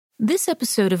This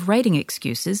episode of Writing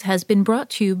Excuses has been brought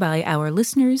to you by our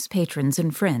listeners, patrons,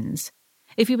 and friends.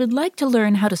 If you would like to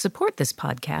learn how to support this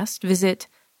podcast, visit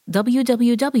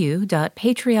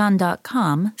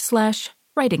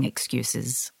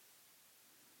www.patreon.com/writingexcuses.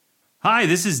 Hi,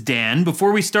 this is Dan.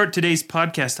 Before we start today's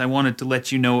podcast, I wanted to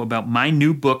let you know about my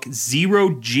new book,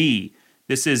 Zero G.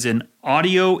 This is an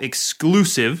audio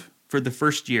exclusive for the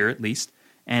first year, at least.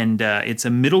 And it's a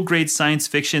middle grade science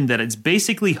fiction that it's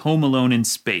basically Home Alone in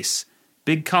space.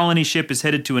 Big colony ship is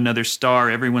headed to another star.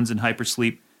 Everyone's in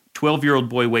hypersleep. 12-year-old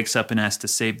boy wakes up and has to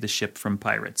save the ship from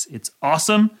pirates. It's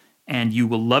awesome, and you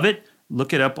will love it.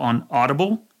 Look it up on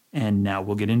Audible. And now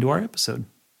we'll get into our episode.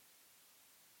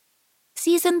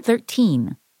 Season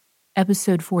 13,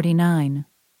 Episode 49.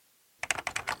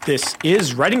 This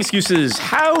is Writing Excuses,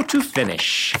 How to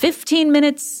Finish. 15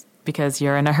 minutes. Because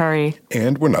you're in a hurry.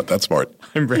 And we're not that smart.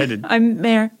 I'm Brandon. I'm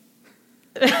Mare.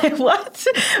 What?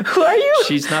 Who are you?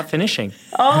 She's not finishing.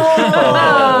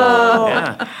 Oh.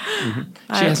 Yeah. Mm-hmm.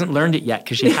 She hasn't learned it yet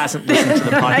because she hasn't listened to the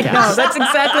podcast. No, that's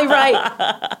exactly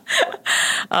right.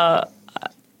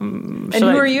 And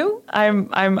who are you? I'm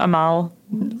Amal.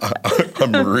 I'm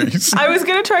Maurice. I was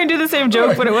going to try and do the same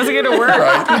joke, but it wasn't going to work.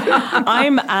 Right.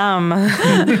 I'm Am.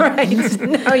 Right.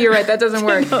 No, you're right. That doesn't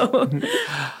work.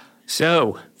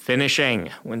 So, finishing.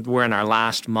 We're in our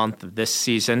last month of this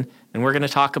season, and we're going to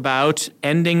talk about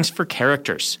endings for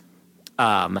characters.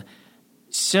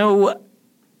 So,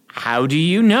 how do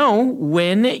you know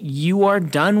when you are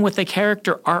done with a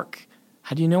character arc?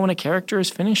 How do you know when a character is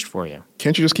finished for you?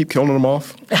 Can't you just keep killing them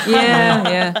off?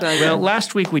 Yeah. Well,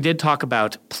 last week we did talk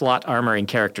about plot armor and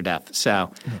character death.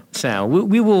 So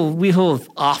we will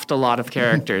offed a lot of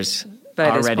characters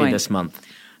already this month.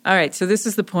 All right, so this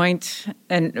is the point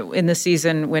and in the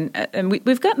season when and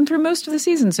we've gotten through most of the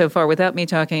season so far without me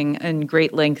talking in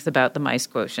great length about the mice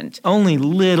quotient. Only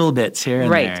little bits here and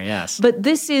right. there, yes. But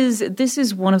this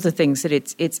is one of the things that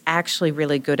it's actually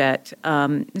really good at.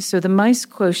 So the mice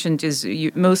quotient is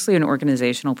mostly an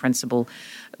organizational principle,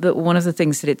 but one of the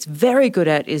things that it's very good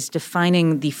at is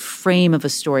defining the frame of a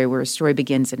story where a story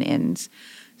begins and ends.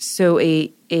 So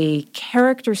a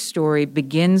character story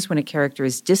begins when a character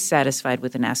is dissatisfied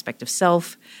with an aspect of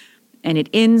self, and it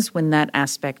ends when that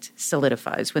aspect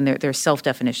solidifies, when their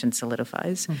self-definition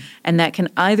solidifies. Mm. And that can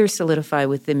either solidify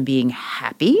with them being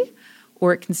happy,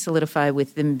 or it can solidify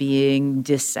with them being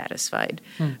dissatisfied.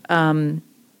 Mm.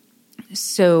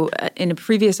 So in a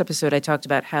previous episode, I talked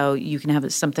about how you can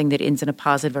have something that ends in a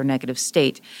positive or negative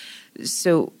state.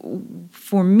 So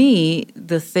for me,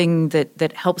 the thing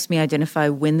that helps me identify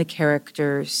when the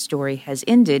character story has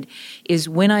ended is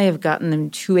when I have gotten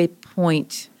them to a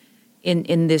point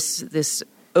in this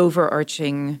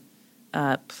overarching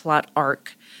plot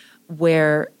arc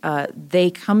where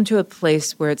they come to a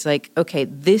place where it's like, okay,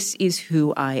 this is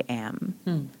who I am.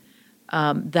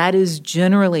 That is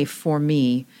generally for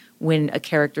me when a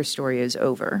character story is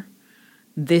over.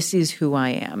 This is who I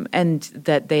am, and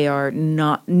that they are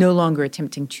no longer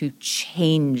attempting to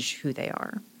change who they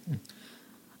are.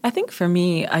 I think for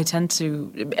me, I tend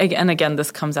to, and again,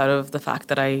 this comes out of the fact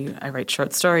that I write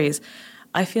short stories.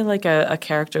 I feel like a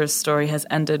character's story has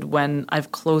ended when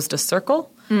I've closed a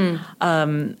circle.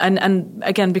 And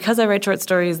again, because I write short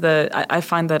stories, I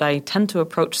find that I tend to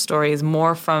approach stories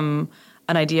more from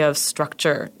an idea of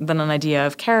structure than an idea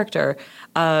of character.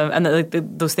 And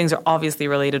those things are obviously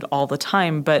related all the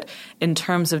time, but in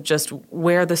terms of just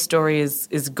where the story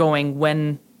is going,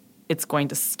 when it's going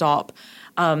to stop,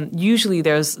 usually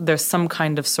there's some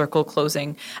kind of circle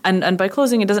closing. And by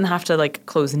closing, it doesn't have to like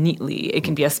close neatly. It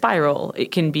can be a spiral.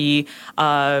 It can be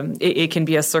it can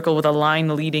be a circle with a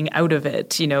line leading out of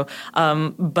it,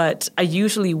 but I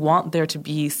usually want there to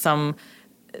be some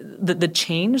the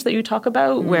change that you talk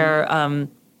about, where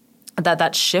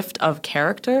that shift of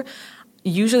character.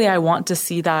 Usually, I want to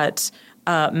see that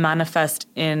manifest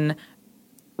in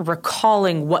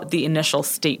recalling what the initial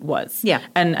state was,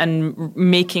 and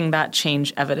making that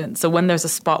change evident. So when there's a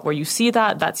spot where you see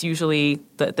that, that's usually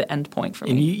the end point for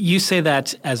me. And you say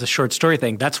that as a short story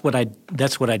thing. That's what I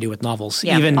do with novels.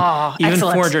 Yeah. Even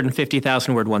excellent.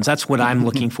 450,000 word ones. That's what I'm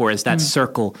looking for, is that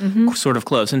circle sort of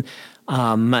close. And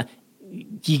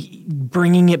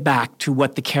bringing it back to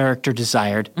what the character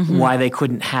desired, why they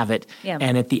couldn't have it,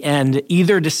 and at the end,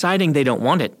 either deciding they don't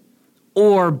want it,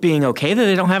 or being okay that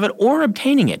they don't have it, or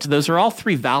obtaining it. Those are all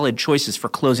three valid choices for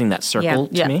closing that circle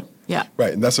to me. Yeah.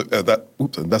 Right, and that's what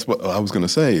I was going to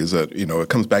say, is that, it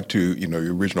comes back to,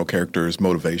 your original character's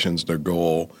motivations, their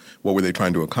goal, what were they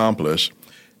trying to accomplish,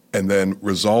 and then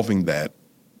resolving that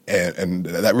And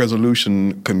that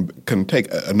resolution can take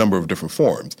a number of different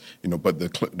forms, but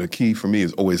the key for me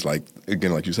is always, like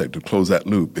you said, to close that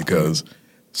loop, because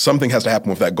something has to happen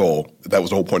with that goal. That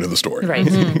was the whole point of the story. Right.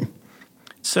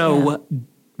 So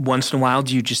once in a while,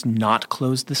 do you just not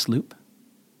close this loop?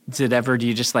 Do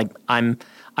you just I'm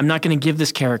not going to give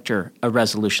this character a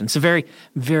resolution? It's a very,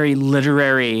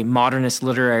 very modernist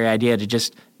literary idea to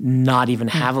just not even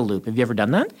have a loop. Have you ever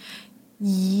done that?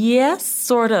 Yes,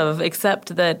 sort of,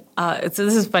 except that, so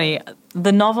this is funny.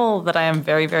 The novel that I am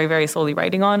very, very, very slowly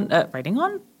writing on,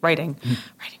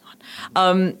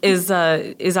 is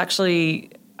actually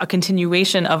a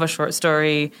continuation of a short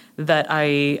story that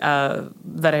I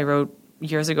wrote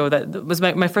years ago. That was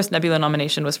my first Nebula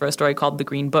nomination, was for a story called The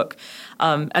Green Book.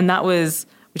 And that was,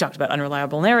 we talked about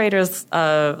unreliable narrators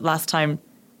last time.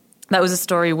 That was a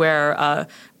story where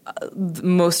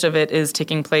most of it is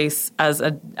taking place as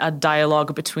a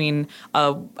dialogue between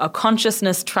a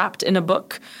consciousness trapped in a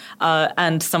book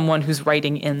and someone who's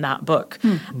writing in that book.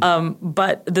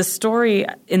 But the story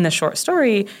in the short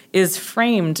story is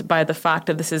framed by the fact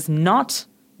that this is not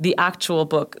the actual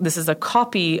book. This is a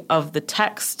copy of the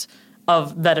text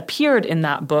that appeared in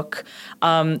that book,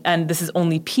 and this is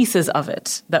only pieces of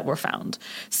it that were found.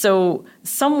 So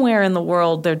somewhere in the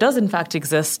world, there does in fact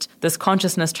exist this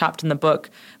consciousness trapped in the book,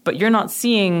 but you're not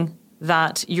seeing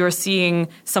that. You're seeing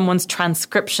someone's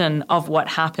transcription of what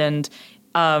happened.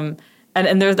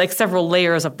 And there's like several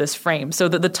layers of this frame. So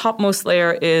the topmost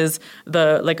layer is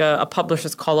a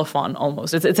publisher's colophon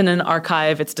almost. It's in an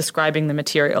archive. It's describing the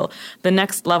material. The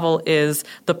next level is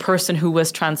the person who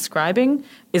was transcribing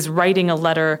is writing a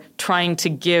letter trying to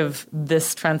give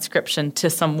this transcription to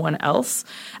someone else.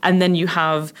 And then you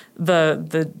have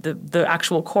the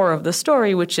actual core of the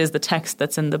story, which is the text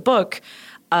that's in the book.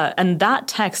 And that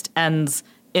text ends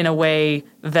in a way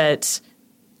that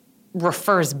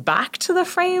refers back to the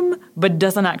frame, but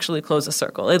doesn't actually close a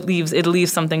circle. It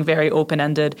leaves something very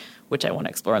open-ended, which I want to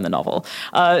explore in the novel.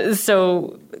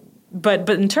 But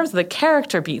in terms of the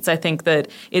character beats, I think that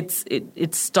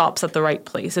it stops at the right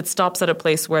place. It stops at a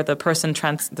place where the person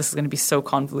this is going to be so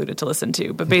convoluted to listen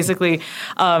to, but basically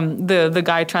the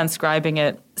guy transcribing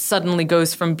it suddenly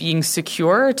goes from being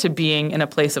secure to being in a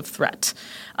place of threat,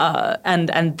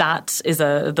 and that is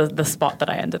the spot that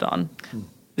I ended on.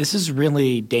 This is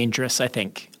really dangerous, I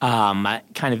think,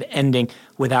 kind of ending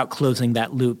without closing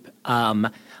that loop.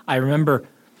 I remember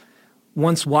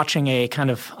once watching a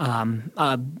kind of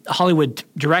Hollywood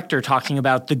director talking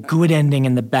about the good ending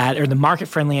and the bad, or the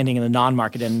market-friendly ending and the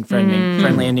non-market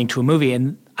friendly ending to a movie.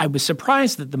 And I was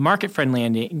surprised that the market-friendly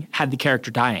ending had the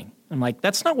character dying. I'm like,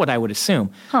 that's not what I would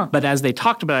assume. But as they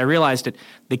talked about it, I realized that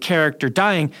the character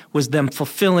dying was them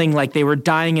fulfilling, like they were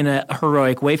dying in a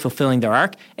heroic way, fulfilling their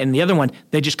arc. And the other one,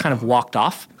 they just kind of walked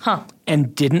off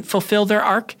and didn't fulfill their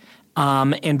arc.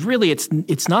 And really,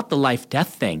 it's not the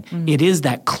life-death thing. It is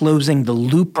that closing the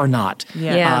loop or not,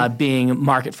 being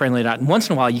market-friendly or not. And once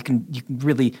in a while, you can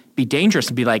really be dangerous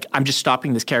and be like, I'm just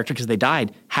stopping this character because they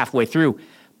died halfway through.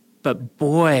 But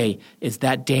boy, is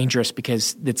that dangerous,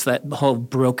 because it's that whole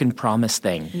broken promise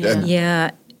thing.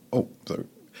 Yeah. Oh, sorry.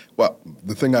 Well,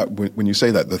 the thing when you say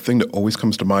that, the thing that always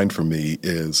comes to mind for me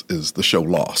is the show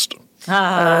Lost.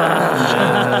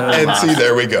 And see,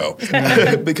 there we go.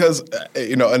 Because,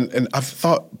 and I've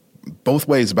thought both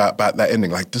ways about that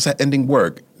ending. Like, does that ending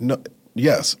work? No.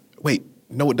 Yes. Wait.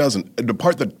 No, it doesn't. The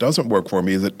part that doesn't work for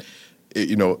me is that,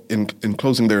 in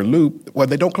closing their loop, well,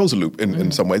 they don't close a loop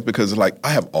in some ways, because like,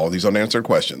 I have all these unanswered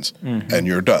questions, and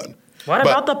you're done. What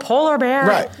about the polar bear?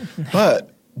 Right. But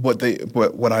what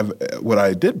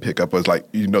I did pick up was like,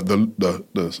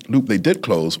 the loop they did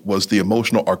close was the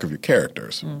emotional arc of your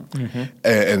characters.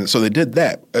 And so they did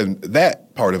that. And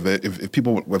that part of it,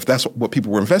 if that's what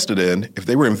people were invested in, if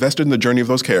they were invested in the journey of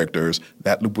those characters,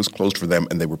 that loop was closed for them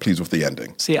and they were pleased with the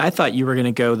ending. See, I thought you were going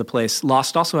to go the place.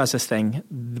 Lost also has this thing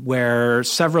where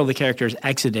several of the characters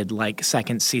exited like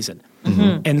second season.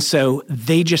 And so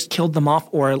they just killed them off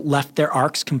or left their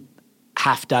arcs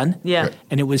half done. Yeah. Right.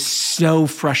 And it was so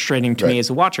frustrating to me as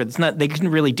a watcher. They couldn't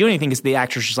really do anything because the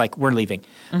actors just like, we're leaving.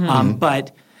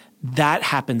 But that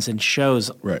happens in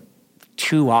shows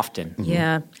too often.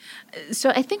 Yeah. So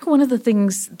I think one of the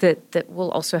things that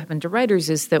will also happen to writers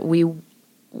is that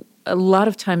a lot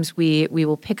of times we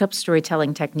will pick up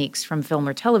storytelling techniques from film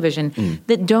or television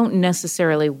that don't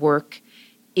necessarily work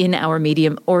in our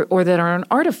medium, or that are an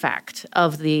artifact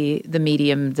of the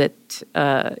medium that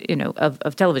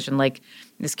of television. Like,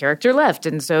 this character left,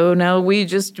 and so now we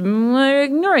just are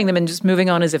ignoring them and just moving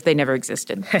on as if they never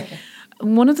existed.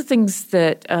 one of the things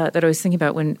that I was thinking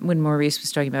about when Maurice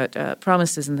was talking about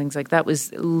promises and things like that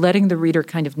was letting the reader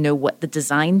kind of know what the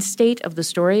design state of the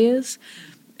story is.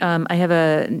 I have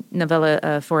a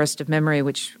novella, Forest of Memory,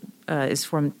 which is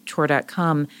from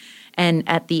Tor.com, and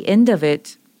at the end of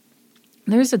it,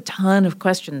 there's a ton of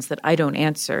questions that I don't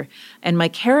answer, and my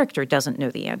character doesn't know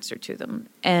the answer to them.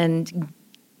 And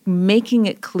making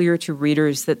it clear to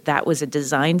readers that that was a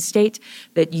design state,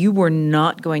 that you were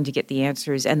not going to get the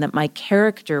answers, and that my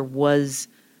character was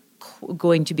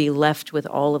going to be left with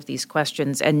all of these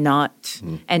questions and not,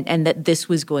 and that this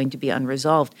was going to be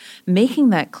unresolved.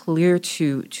 Making that clear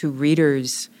to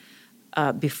readers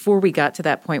before we got to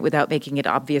that point without making it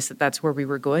obvious that that's where we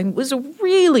were going was a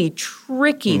really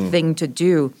tricky thing to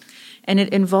do. And it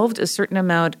involved a certain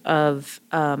amount of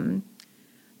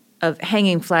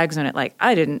hanging flags on it, like,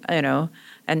 I didn't,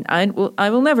 and I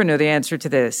will never know the answer to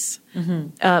this.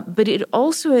 But it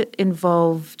also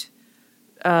involved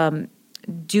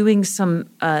doing some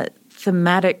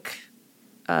thematic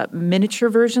miniature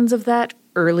versions of that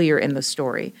earlier in the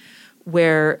story,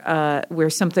 where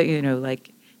something,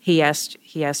 like he asked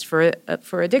for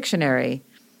a dictionary,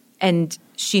 and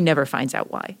she never finds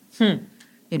out why.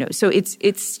 So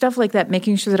it's stuff like that,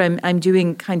 making sure that I'm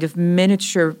doing kind of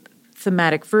miniature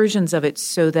thematic versions of it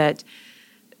so that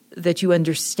you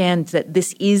understand that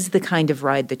this is the kind of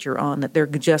ride that you're on, that they're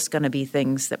just going to be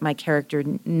things that my character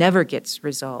never gets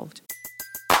resolved.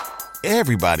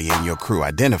 Everybody in your crew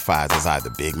identifies as either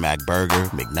Big Mac Burger,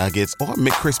 McNuggets, or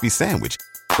McCrispy Sandwich.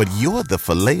 But you're the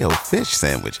Filet-O-Fish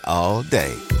Sandwich all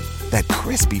day. That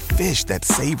crispy fish, that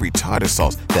savory tartar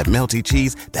sauce, that melty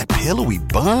cheese, that pillowy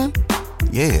bun.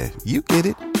 Yeah, you get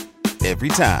it. Every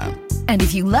time. And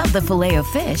if you love the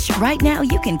Filet-O-Fish, right now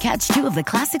you can catch two of the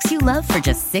classics you love for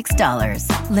just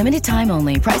 $6. Limited time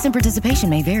only. Price and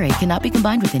participation may vary. Cannot be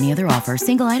combined with any other offer.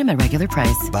 Single item at regular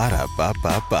price.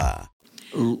 Ba-da-ba-ba-ba.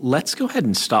 Let's go ahead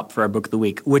and stop for our book of the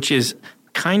week, which is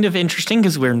kind of interesting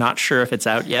because we're not sure if it's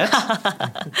out yet.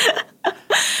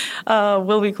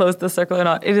 Will we close the circle or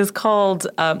not? It is called,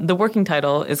 the working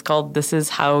title is called This Is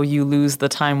How You Lose the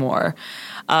Time War.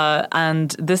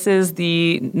 And this is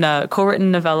the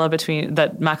co-written novella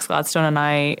that Max Gladstone and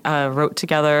I wrote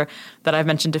together that I've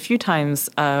mentioned a few times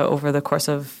over the course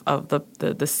of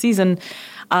the season.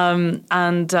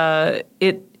 And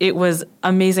it was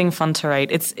amazing fun to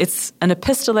write. It's an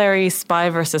epistolary spy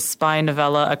versus spy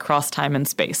novella across time and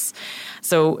space.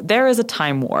 So there is a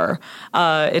time war.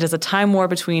 It is a time war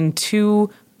between two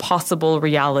possible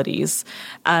realities,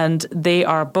 and they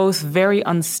are both very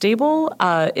unstable.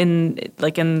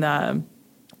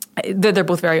 They're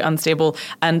both very unstable,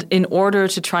 and in order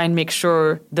to try and make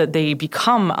sure that they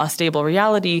become a stable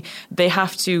reality, they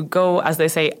have to go, as they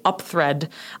say, up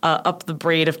the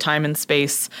braid of time and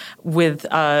space with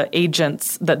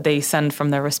agents that they send from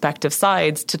their respective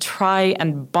sides to try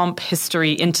and bump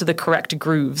history into the correct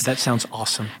grooves. That sounds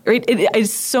awesome. Right? It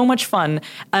is so much fun,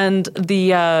 and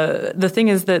the thing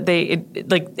is that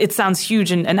it sounds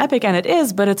huge and epic, and it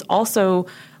is, but it's also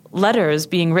letters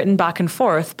being written back and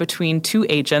forth between two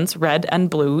agents, red and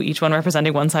blue, each one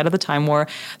representing one side of the time war,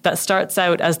 that starts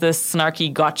out as this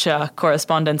snarky gotcha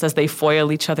correspondence as they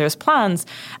foil each other's plans,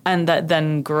 and that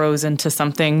then grows into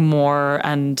something more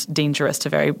and dangerous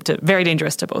very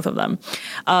dangerous to both of them.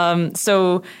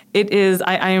 So it is,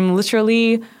 I am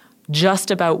literally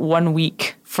just about 1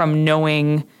 week from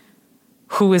knowing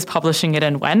who is publishing it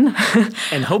and when.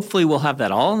 And hopefully we'll have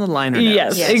that all in the liner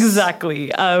notes. Yes, exactly.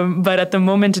 But at the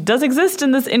moment, it does exist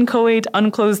in this inchoate,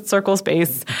 unclosed circle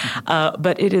space.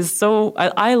 But it is so...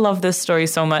 I love this story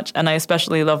so much, and I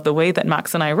especially love the way that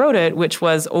Max and I wrote it, which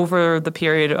was over the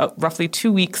period of roughly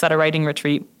 2 weeks at a writing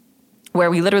retreat, where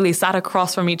we literally sat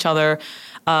across from each other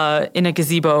in a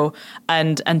gazebo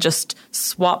and just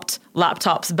swapped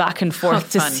laptops back and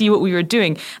forth to see what we were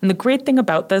doing. And the great thing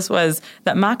about this was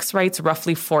that Max writes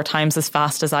roughly 4 times as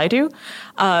fast as I do,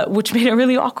 which made it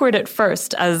really awkward at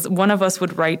first, as one of us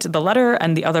would write the letter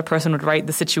and the other person would write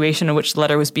the situation in which the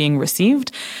letter was being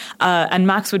received. And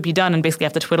Max would be done and basically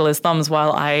have to twiddle his thumbs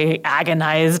while I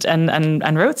agonized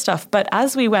and wrote stuff. But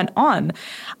as we went on,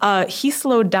 he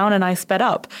slowed down and I sped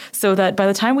up, so that by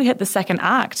the time we hit the second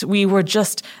act, we were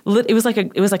just it was like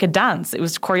a dance. It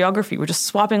was choreography. We're just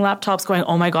swapping laptops, going,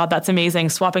 "Oh my God, that's amazing!"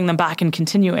 Swapping them back and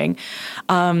continuing.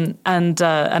 And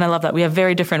I love that we have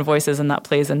very different voices, and that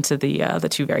plays into the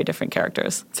two very different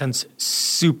characters. Sounds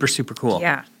super, super cool.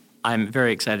 Yeah, I'm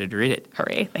very excited to read it.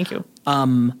 Hooray! Thank you.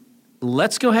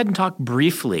 Let's go ahead and talk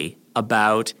briefly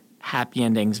about happy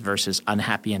endings versus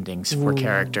unhappy endings for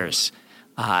characters.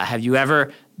 Have you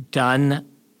ever done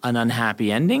an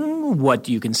unhappy ending? What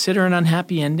do you consider an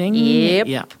unhappy ending? Yep.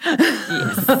 Yeah.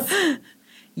 Yes.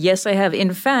 Yes, I have.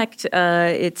 In fact,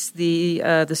 it's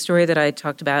the story that I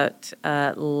talked about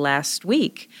last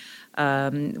week,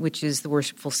 which is the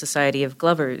Worshipful Society of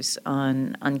Glovers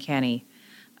on Uncanny.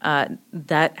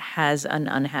 That has an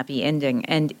unhappy ending,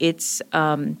 and it's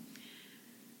an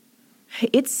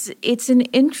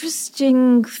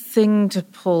interesting thing to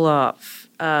pull off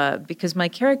because my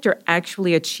character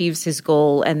actually achieves his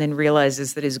goal and then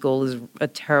realizes that his goal is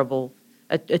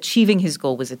achieving his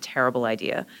goal was a terrible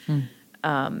idea.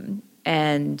 And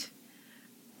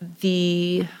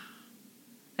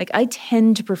I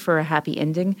tend to prefer a happy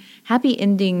ending. Happy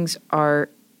endings are,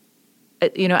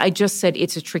 I just said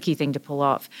it's a tricky thing to pull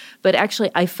off. But actually,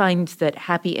 I find that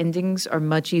happy endings are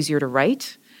much easier to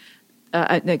write.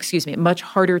 Much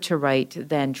harder to write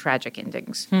than tragic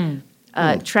endings.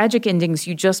 Tragic endings,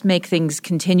 you just make things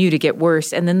continue to get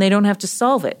worse, and then they don't have to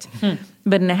solve it.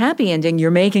 But in a happy ending,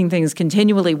 you're making things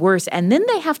continually worse, and then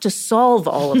they have to solve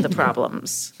all of the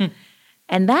problems.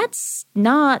 And that's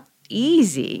not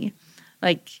easy.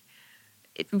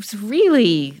 It's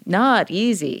really not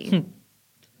easy.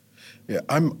 Yeah,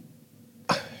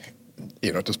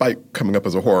 despite coming up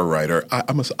as a horror writer,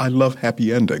 I love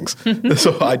happy endings.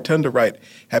 So I tend to write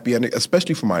happy endings,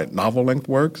 especially for my novel-length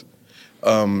works.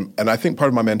 And I think part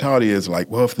of my mentality is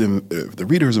if the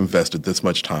reader's invested this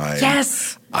much time,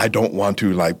 yes, I don't want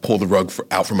to pull the rug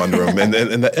out from under them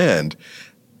in the end.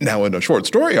 Now, in a short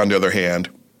story, on the other hand,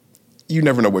 you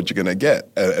never know what you're going to get.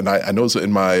 And I noticed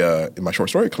in my short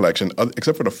story collection,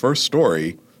 except for the first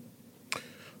story,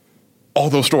 all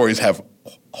those stories have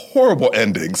horrible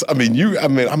endings. I'm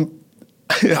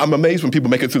amazed when people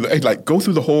make it through go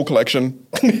through the whole collection,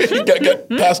 get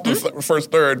past the first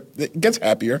third, it gets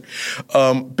happier.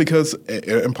 Because,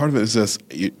 and part of it is just,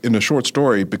 in a short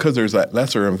story, because there's that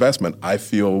lesser investment, I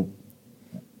feel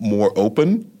more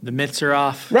open. The myths are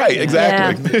off. Right,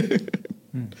 exactly.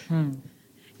 Yeah.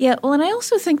 Yeah, well, and I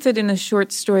also think that in a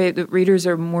short story, the readers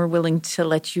are more willing to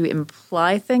let you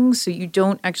imply things, so you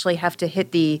don't actually have to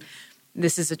hit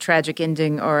this is a tragic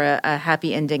ending or a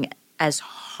happy ending as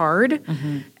hard,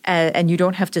 and you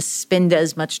don't have to spend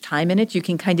as much time in it. You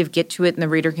can kind of get to it, and the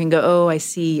reader can go, oh, I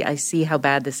see how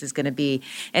bad this is going to be.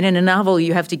 And in a novel,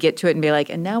 you have to get to it and be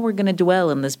like, and now we're going to dwell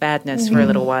in this badness for a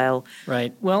little while.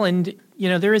 Right. Well, and,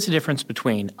 there is a difference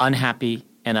between unhappy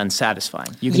and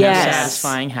unsatisfying. You can have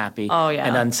satisfying happy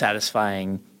and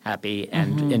unsatisfying happy,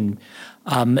 and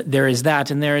there is that,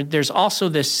 and there's also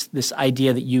this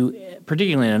idea that you,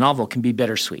 particularly in a novel, can be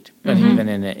bittersweet, but even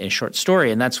in a short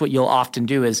story, and that's what you'll often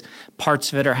do is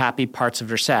parts of it are happy, parts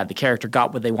of it are sad. The character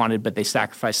got what they wanted, but they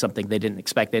sacrificed something they didn't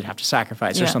expect they'd have to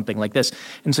sacrifice or something like this.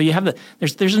 And so you have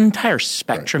there's an entire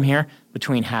spectrum here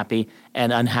between happy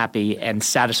and unhappy and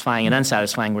satisfying and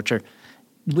unsatisfying, which are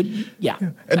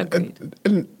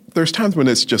And there's times when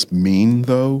it's just mean,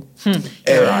 though.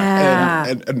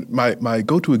 And my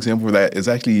go-to example for that is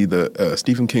actually the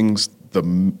Stephen King's The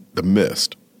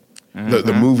Mist,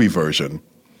 the movie version.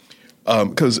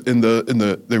 Because in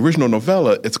the original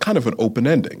novella, it's kind of an open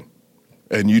ending.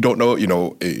 And you don't know,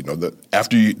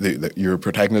 after your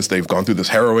protagonist, they've gone through this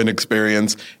harrowing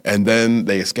experience, and then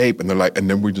they escape, and they're like, and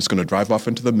then we're just going to drive off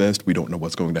into the mist. We don't know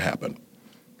what's going to happen.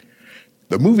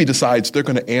 The movie decides they're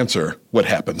going to answer what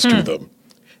happens to them.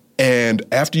 And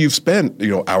after you've spent,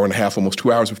 hour and a half, almost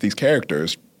 2 hours with these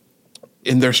characters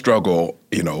in their struggle,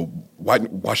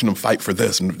 watching them fight for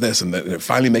this and they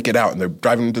finally make it out and they're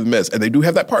driving into the mist. And they do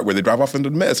have that part where they drive off into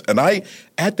the mist. And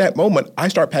at that moment, I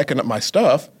start packing up my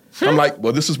stuff. I'm like,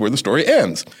 well, this is where the story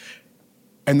ends.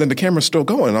 And then the camera's still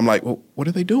going. And I'm like, well, what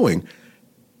are they doing?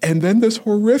 And then this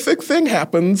horrific thing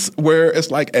happens where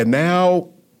it's like, and now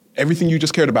everything you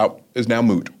just cared about is now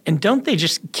moot. And don't they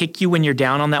just kick you when you're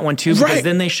down on that one too? Because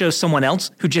then they show someone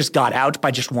else who just got out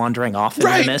by just wandering off in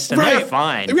the mist, and they're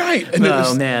fine. Right. And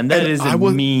that is a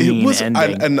mean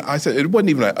ending. And I said, it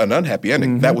wasn't even an unhappy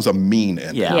ending. That was a mean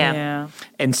ending. Yeah.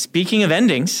 And speaking of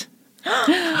endings...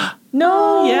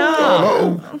 No. Yeah.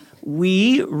 Oh, no.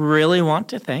 We really want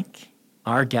to thank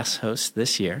our guest hosts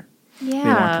this year. Yeah. We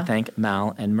want to thank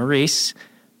Mal and Maurice.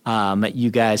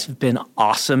 You guys have been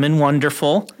awesome and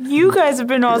wonderful. You guys have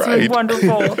been awesome and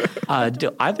wonderful.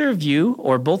 Do either of you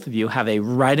or both of you have a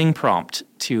writing prompt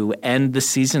to end the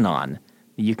season on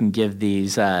that you can give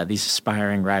these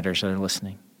aspiring writers that are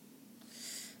listening?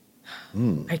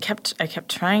 I kept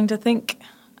trying to think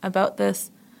about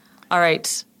this. All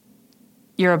right.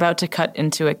 You're about to cut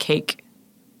into a cake,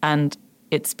 and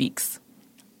it speaks.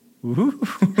 Ooh.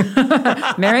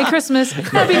 Merry Christmas.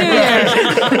 Happy New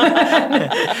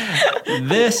Year.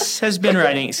 This has been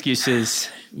Writing Excuses.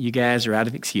 You guys are out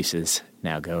of excuses.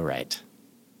 Now go write.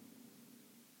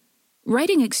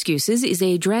 Writing Excuses is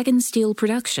a Dragonsteel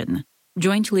production.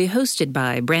 jointly hosted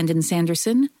by Brandon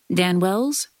Sanderson, Dan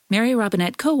Wells, Mary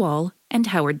Robinette Kowal, and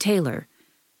Howard Taylor.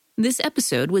 This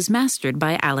episode was mastered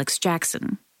by Alex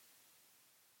Jackson.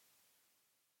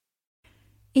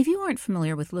 If you aren't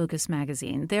familiar with Locus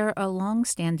Magazine, they're a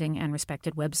long-standing and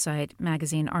respected website,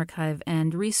 magazine archive,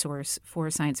 and resource for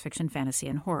science fiction, fantasy,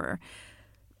 and horror.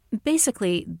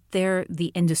 Basically, they're the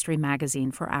industry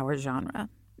magazine for our genre.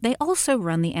 They also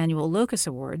run the annual Locus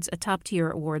Awards, a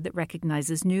top-tier award that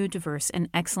recognizes new, diverse, and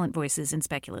excellent voices in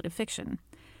speculative fiction.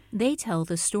 They tell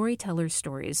the storyteller's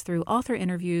stories through author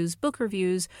interviews, book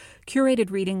reviews, curated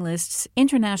reading lists,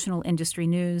 international industry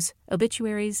news,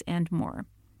 obituaries, and more.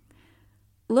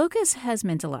 Locus has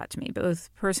meant a lot to me, both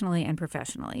personally and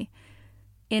professionally.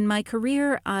 In my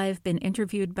career, I've been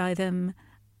interviewed by them,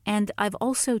 and I've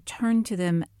also turned to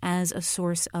them as a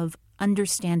source of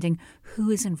understanding who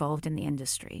is involved in the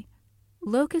industry.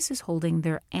 Locus is holding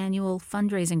their annual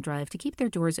fundraising drive to keep their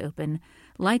doors open,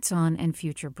 lights on, and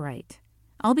future bright.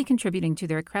 I'll be contributing to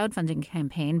their crowdfunding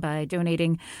campaign by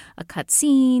donating a cut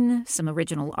scene, some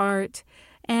original art,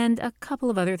 and a couple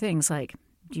of other things like,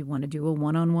 do you want to do a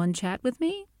one-on-one chat with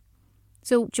me?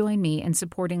 So join me in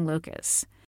supporting Locus.